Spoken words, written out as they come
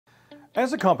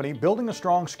As a company, building a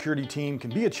strong security team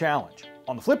can be a challenge.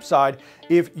 On the flip side,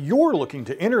 if you're looking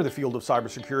to enter the field of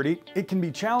cybersecurity, it can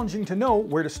be challenging to know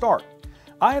where to start.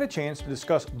 I had a chance to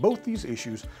discuss both these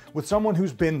issues with someone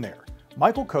who's been there,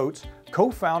 Michael Coates,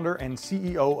 co-founder and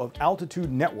CEO of Altitude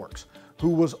Networks, who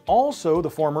was also the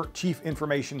former Chief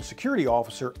Information Security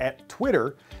Officer at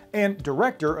Twitter and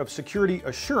Director of Security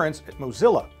Assurance at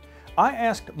Mozilla. I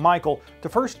asked Michael to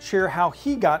first share how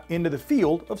he got into the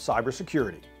field of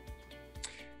cybersecurity.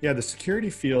 Yeah, the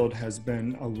security field has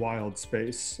been a wild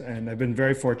space, and I've been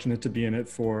very fortunate to be in it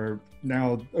for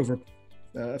now over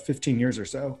 15 years or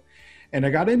so. And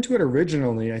I got into it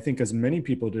originally, I think as many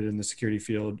people did in the security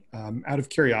field, out of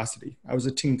curiosity. I was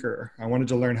a tinkerer. I wanted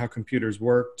to learn how computers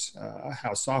worked,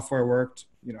 how software worked,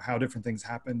 how different things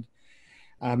happened.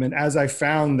 And as I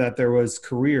found that there was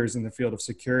careers in the field of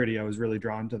security, I was really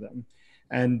drawn to them.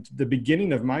 And the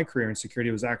beginning of my career in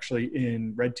security was actually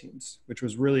in red teams, which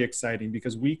was really exciting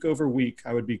because week over week,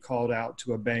 I would be called out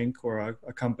to a bank or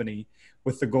a company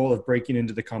with the goal of breaking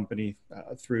into the company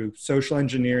through social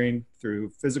engineering,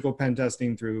 through physical pen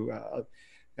testing, through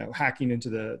hacking into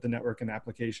the network and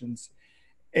applications.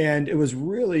 And it was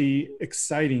really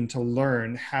exciting to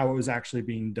learn how it was actually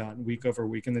being done week over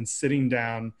week, and then sitting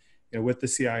down with the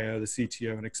CIO, the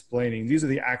CTO, and explaining, these are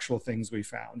the actual things we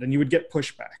found. And you would get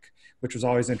pushback, which was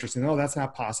always interesting. Oh, that's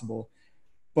not possible.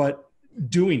 But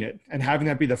doing it and having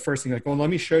that be the first thing, like, well, let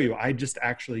me show you, I just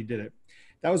actually did it.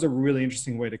 That was a really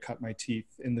interesting way to cut my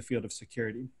teeth in the field of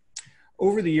security.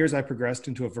 Over the years, I progressed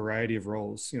into a variety of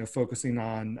roles, focusing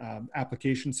on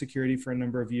application security for a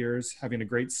number of years, having a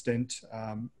great stint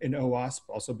in OWASP,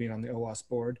 also being on the OWASP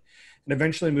board, and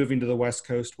eventually moving to the West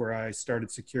Coast where I started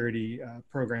security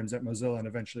programs at Mozilla and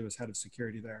eventually was head of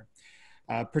security there.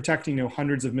 Protecting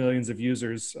hundreds of millions of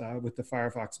users with the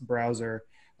Firefox browser,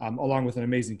 along with an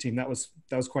amazing team. That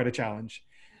was quite a challenge.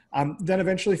 Then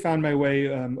eventually found my way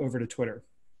over to Twitter.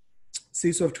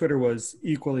 CISO of Twitter was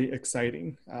equally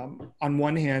exciting. On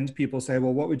one hand, people say,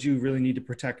 well, what would you really need to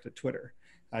protect at Twitter?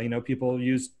 People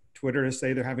use Twitter to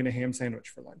say they're having a ham sandwich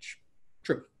for lunch.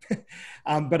 True.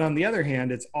 But on the other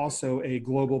hand, it's also a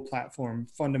global platform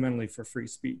fundamentally for free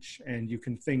speech. And you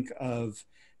can think of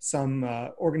some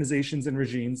organizations and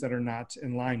regimes that are not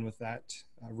in line with that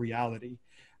reality.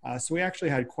 So we actually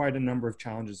had quite a number of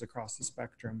challenges across the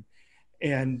spectrum.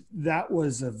 And that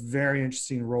was a very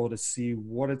interesting role to see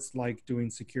what it's like doing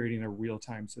security in a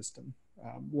real-time system,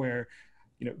 where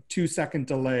 2-second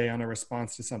delay on a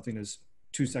response to something is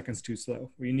 2 seconds too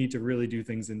slow. We need to really do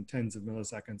things in tens of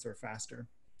milliseconds or faster.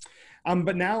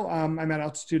 But now I'm at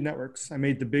Altitude Networks. I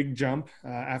made the big jump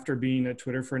after being at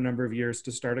Twitter for a number of years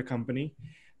to start a company,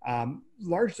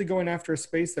 largely going after a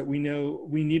space that we know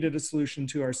we needed a solution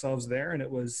to ourselves there, and it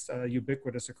was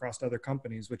ubiquitous across other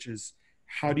companies, which is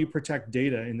how do you protect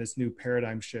data in this new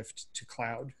paradigm shift to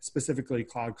cloud, specifically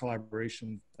cloud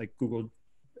collaboration like Google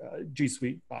G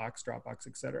Suite, Box, Dropbox,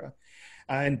 et cetera.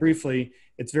 And briefly,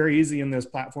 it's very easy in those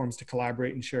platforms to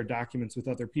collaborate and share documents with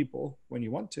other people when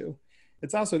you want to.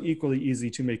 It's also equally easy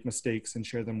to make mistakes and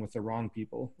share them with the wrong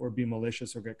people or be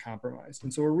malicious or get compromised.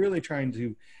 And so we're really trying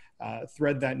to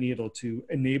thread that needle to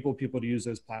enable people to use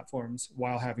those platforms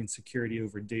while having security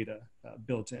over data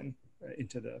built in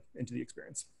into the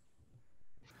experience.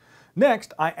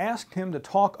 Next, I asked him to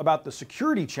talk about the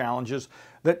security challenges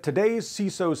that today's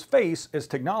CISOs face as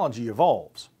technology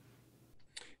evolves.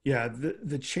 Yeah,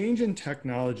 the change in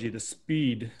technology, the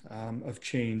speed of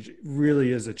change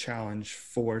really is a challenge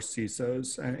for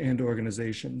CISOs and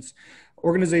organizations.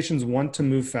 Organizations want to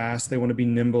move fast. They want to be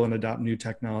nimble and adopt new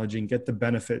technology and get the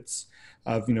benefits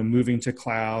of moving to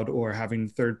cloud or having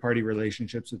third-party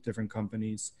relationships with different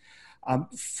companies.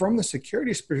 From the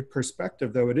security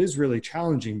perspective, though, it is really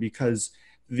challenging because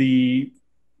the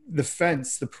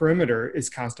fence, the perimeter is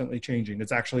constantly changing.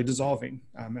 It's actually dissolving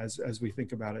as we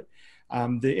think about it.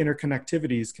 The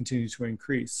interconnectivities continue to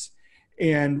increase.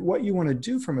 And what you want to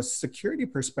do from a security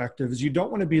perspective is you don't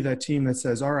want to be that team that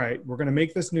says, all right, we're going to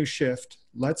make this new shift.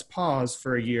 Let's pause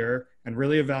for a year and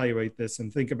really evaluate this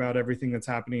and think about everything that's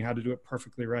happening, how to do it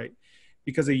perfectly right.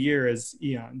 Because a year is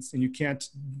eons and you can't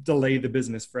delay the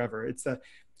business forever. It's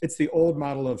the old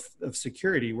model of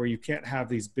security where you can't have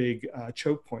these big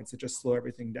choke points that just slow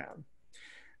everything down.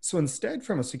 So instead,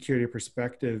 from a security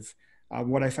perspective,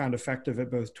 what I found effective at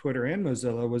both Twitter and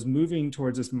Mozilla was moving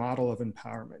towards this model of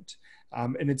empowerment.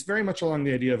 And it's very much along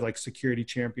the idea of like security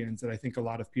champions that I think a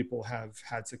lot of people have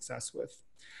had success with.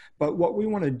 But what we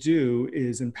want to do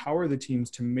is empower the teams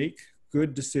to make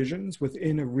good decisions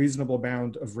within a reasonable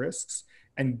bound of risks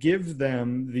and give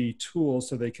them the tools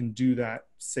so they can do that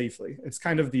safely. It's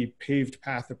kind of the paved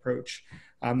path approach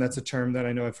That's a term that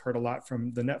I know I've heard a lot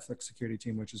from the Netflix security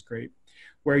team, which is great,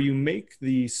 where you make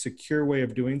the secure way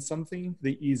of doing something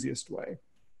the easiest way.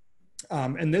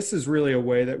 And this is really a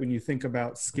way that when you think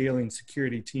about scaling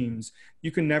security teams,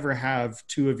 you can never have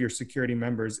two of your security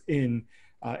members in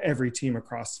every team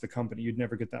across the company. You'd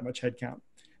never get that much headcount.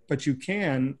 But you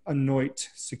can anoint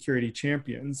security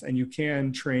champions, and you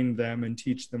can train them and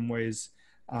teach them ways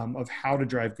of how to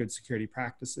drive good security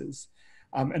practices.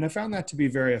 And I found that to be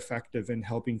very effective in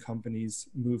helping companies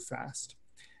move fast.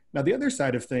 Now, the other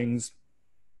side of things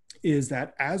is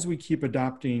that as we keep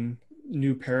adopting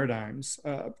new paradigms,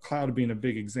 cloud being a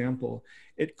big example,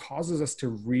 it causes us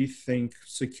to rethink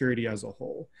security as a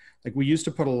whole. Like, we used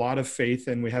to put a lot of faith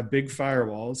in, we have big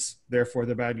firewalls, therefore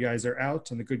the bad guys are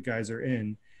out and the good guys are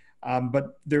in.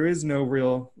 But there is no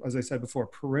real, as I said before,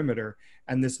 perimeter.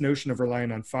 And this notion of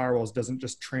relying on firewalls doesn't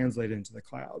just translate into the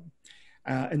cloud.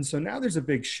 And so now there's a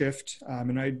big shift,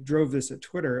 and I drove this at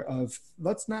Twitter, of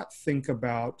let's not think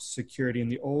about security in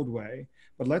the old way,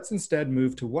 but let's instead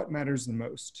move to what matters the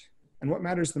most. And what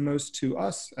matters the most to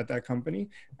us at that company,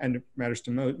 and it matters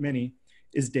to many,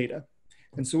 is data.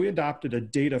 And so we adopted a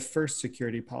data-first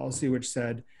security policy, which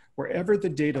said, wherever the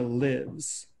data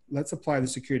lives, let's apply the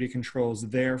security controls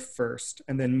there first,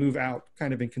 and then move out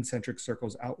kind of in concentric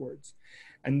circles outwards.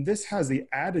 And this has the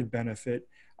added benefit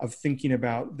of thinking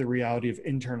about the reality of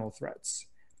internal threats.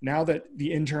 Now that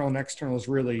the internal and external is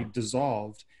really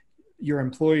dissolved, your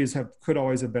employees could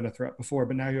always have been a threat before,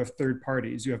 but now you have third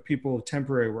parties, you have people,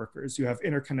 temporary workers, you have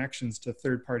interconnections to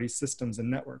third-party systems and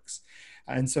networks.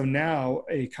 And so now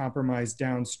a compromise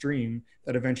downstream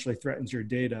that eventually threatens your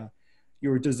data,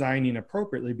 you're designing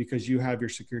appropriately because you have your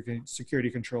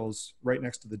security controls right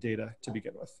next to the data to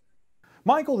begin with.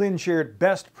 Michael then shared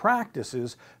best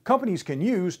practices companies can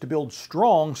use to build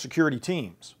strong security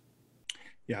teams.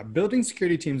 Yeah, building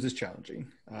security teams is challenging.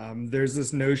 There's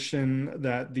this notion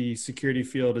that the security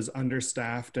field is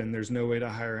understaffed and there's no way to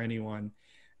hire anyone.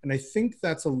 And I think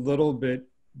that's a little bit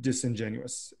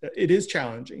disingenuous. It is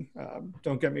challenging,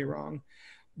 don't get me wrong,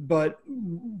 but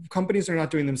companies are not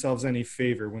doing themselves any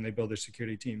favor when they build their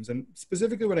security teams. And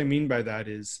specifically what I mean by that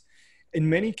is, in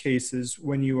many cases,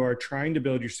 when you are trying to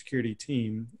build your security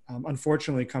team,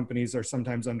 unfortunately, companies are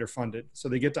sometimes underfunded. So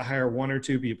they get to hire one or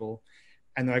two people,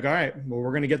 and they're like, all right, well,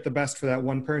 we're going to get the best for that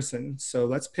one person. So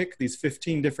let's pick these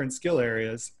 15 different skill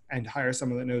areas and hire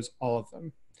someone that knows all of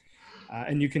them.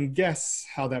 And you can guess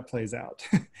how that plays out.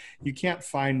 You can't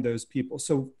find those people.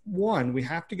 So one, we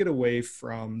have to get away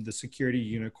from the security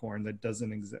unicorn that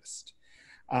doesn't exist.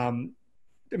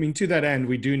 I mean, to that end,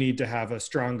 we do need to have a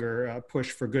stronger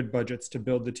push for good budgets to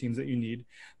build the teams that you need.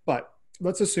 But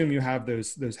let's assume you have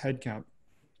those headcount.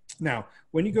 Now,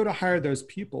 when you go to hire those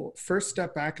people, first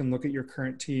step back and look at your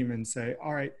current team and say,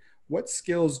 all right, what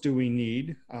skills do we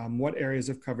need? What areas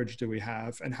of coverage do we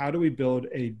have? And how do we build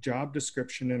a job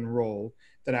description and role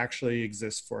that actually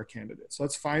exists for a candidate? So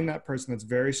let's find that person that's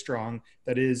very strong,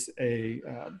 that is a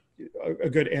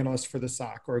good analyst for the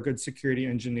SOC, or a good security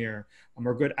engineer,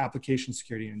 or a good application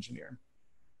security engineer.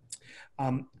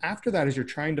 After that, as you're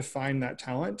trying to find that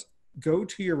talent, go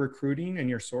to your recruiting and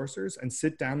your sourcers and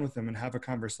sit down with them and have a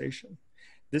conversation.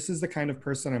 This is the kind of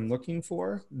person I'm looking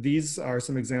for. These are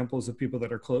some examples of people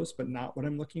that are close, but not what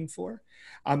I'm looking for.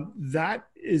 That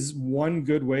is one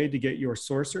good way to get your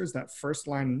sourcers, that first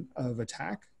line of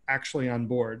attack, actually on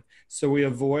board. So we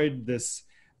avoid this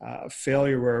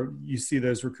failure where you see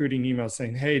those recruiting emails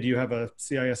saying, hey, do you have a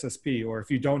CISSP? Or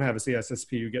if you don't have a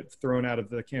CISSP, you get thrown out of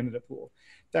the candidate pool.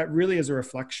 That really is a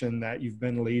reflection that you've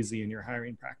been lazy in your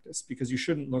hiring practice, because you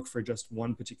shouldn't look for just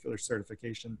one particular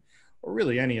certification, or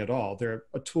really any at all. They're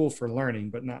a tool for learning,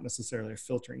 but not necessarily a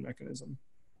filtering mechanism.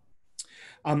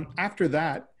 After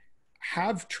that,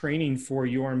 have training for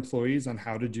your employees on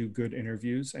how to do good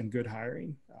interviews and good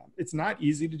hiring. It's not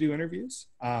easy to do interviews,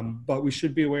 but we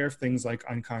should be aware of things like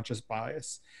unconscious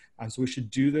bias. So we should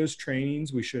do those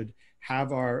trainings. We should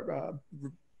have our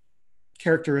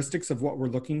characteristics of what we're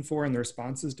looking for and the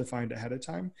responses defined ahead of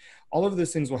time. All of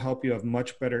those things will help you have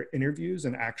much better interviews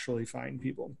and actually find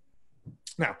people.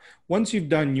 Now, once you've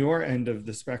done your end of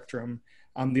the spectrum,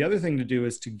 the other thing to do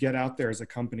is to get out there as a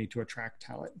company to attract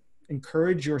talent.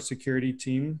 Encourage your security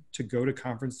team to go to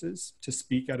conferences, to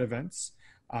speak at events,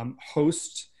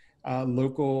 host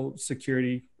local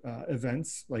security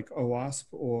events like OWASP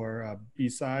or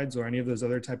B-Sides or any of those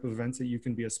other type of events that you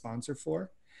can be a sponsor for.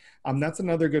 That's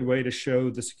another good way to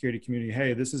show the security community,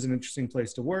 hey, this is an interesting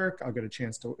place to work. I'll get a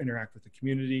chance to interact with the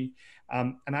community.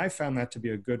 And I found that to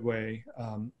be a good way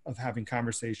of having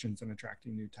conversations and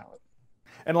attracting new talent.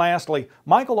 And lastly,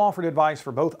 Michael offered advice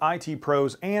for both IT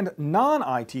pros and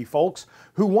non-IT folks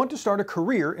who want to start a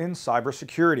career in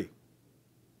cybersecurity.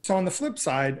 So on the flip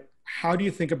side, how do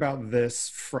you think about this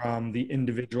from the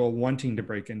individual wanting to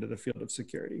break into the field of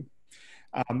security?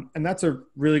 And that's a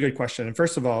really good question. And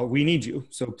first of all, we need you,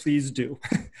 so please do.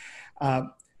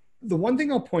 The one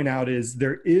thing I'll point out is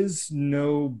there is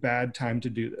no bad time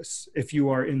to do this. If you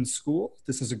are in school,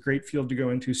 this is a great field to go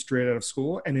into straight out of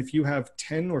school. And if you have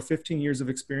 10 or 15 years of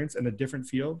experience in a different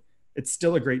field, it's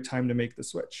still a great time to make the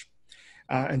switch.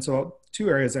 And so two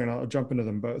areas there, and I'll jump into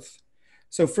them both.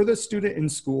 So for the student in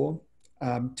school,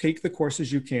 take the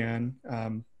courses you can.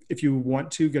 If you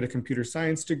want to get a computer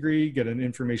science degree, get an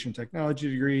information technology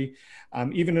degree,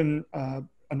 even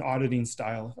an auditing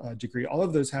style degree, all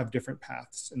of those have different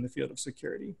paths in the field of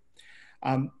security.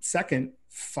 Second,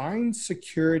 find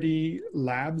security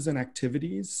labs and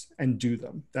activities and do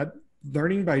them. That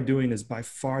learning by doing is by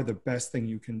far the best thing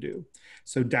you can do.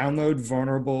 So download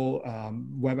vulnerable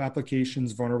web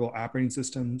applications, vulnerable operating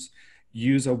systems,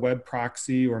 use a web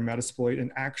proxy or Metasploit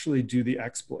and actually do the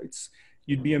exploits.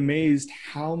 You'd be amazed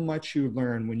how much you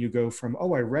learn when you go from,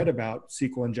 oh, I read about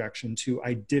SQL injection to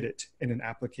I did it in an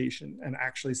application and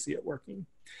actually see it working.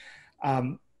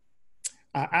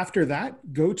 After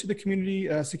that, go to the community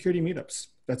security meetups.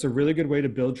 That's a really good way to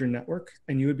build your network.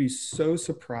 And you would be so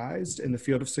surprised in the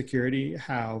field of security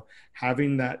how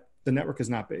having that, the network is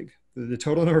not big. The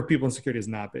total number of people in security is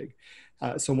not big.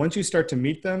 So once you start to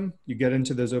meet them, you get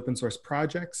into those open source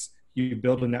projects, you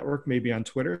build a network, maybe on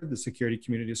Twitter. The security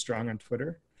community is strong on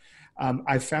Twitter.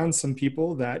 I've found some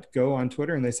people that go on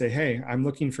Twitter and they say, hey, I'm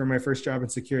looking for my first job in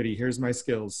security. Here's my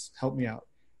skills. Help me out.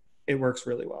 It works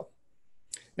really well.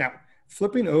 Now,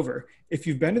 flipping over, if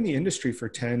you've been in the industry for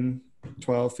 10,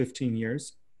 12, 15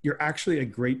 years, you're actually a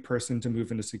great person to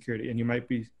move into security, and you might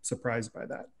be surprised by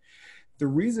that. The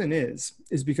reason is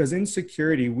because in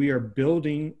security, we are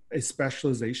building a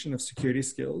specialization of security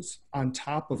skills on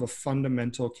top of a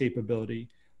fundamental capability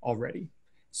already.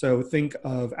 So think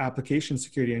of application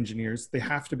security engineers. They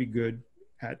have to be good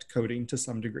at coding to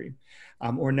some degree,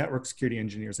 or network security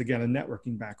engineers, again, a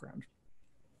networking background.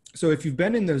 So if you've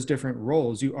been in those different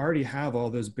roles, you already have all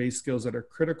those base skills that are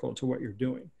critical to what you're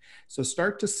doing. So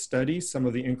start to study some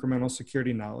of the incremental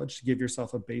security knowledge to give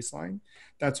yourself a baseline.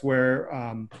 That's where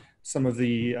some of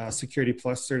the Security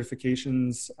Plus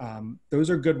certifications, those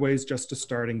are good ways just to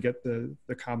start and get the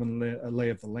common lay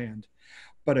of the land.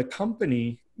 But a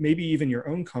company, maybe even your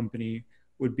own company,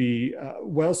 would be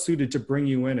well suited to bring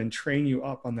you in and train you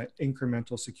up on that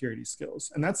incremental security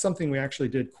skills. And that's something we actually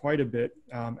did quite a bit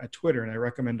at Twitter, and I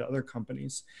recommend to other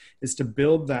companies, is to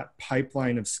build that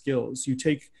pipeline of skills. You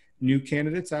take new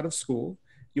candidates out of school,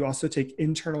 you also take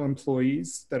internal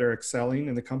employees that are excelling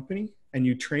in the company, and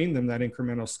you train them that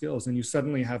incremental skills, and you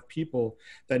suddenly have people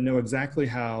that know exactly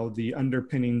how the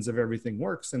underpinnings of everything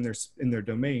works in their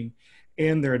domain,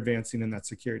 and they're advancing in that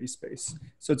security space.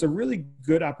 So it's a really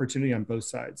good opportunity on both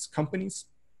sides. Companies,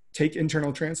 take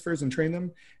internal transfers and train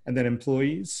them, and then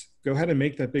employees, go ahead and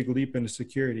make that big leap into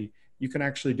security. You can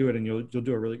actually do it, and you'll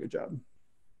do a really good job.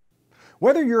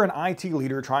 Whether you're an IT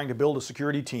leader trying to build a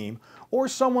security team or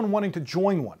someone wanting to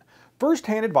join one,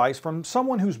 first-hand advice from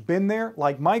someone who's been there,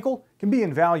 like Michael, can be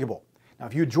invaluable. Now,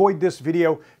 if you enjoyed this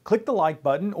video, click the like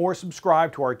button or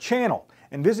subscribe to our channel,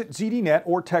 and visit ZDNet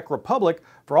or Tech Republic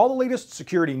for all the latest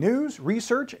security news,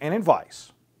 research, and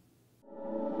advice.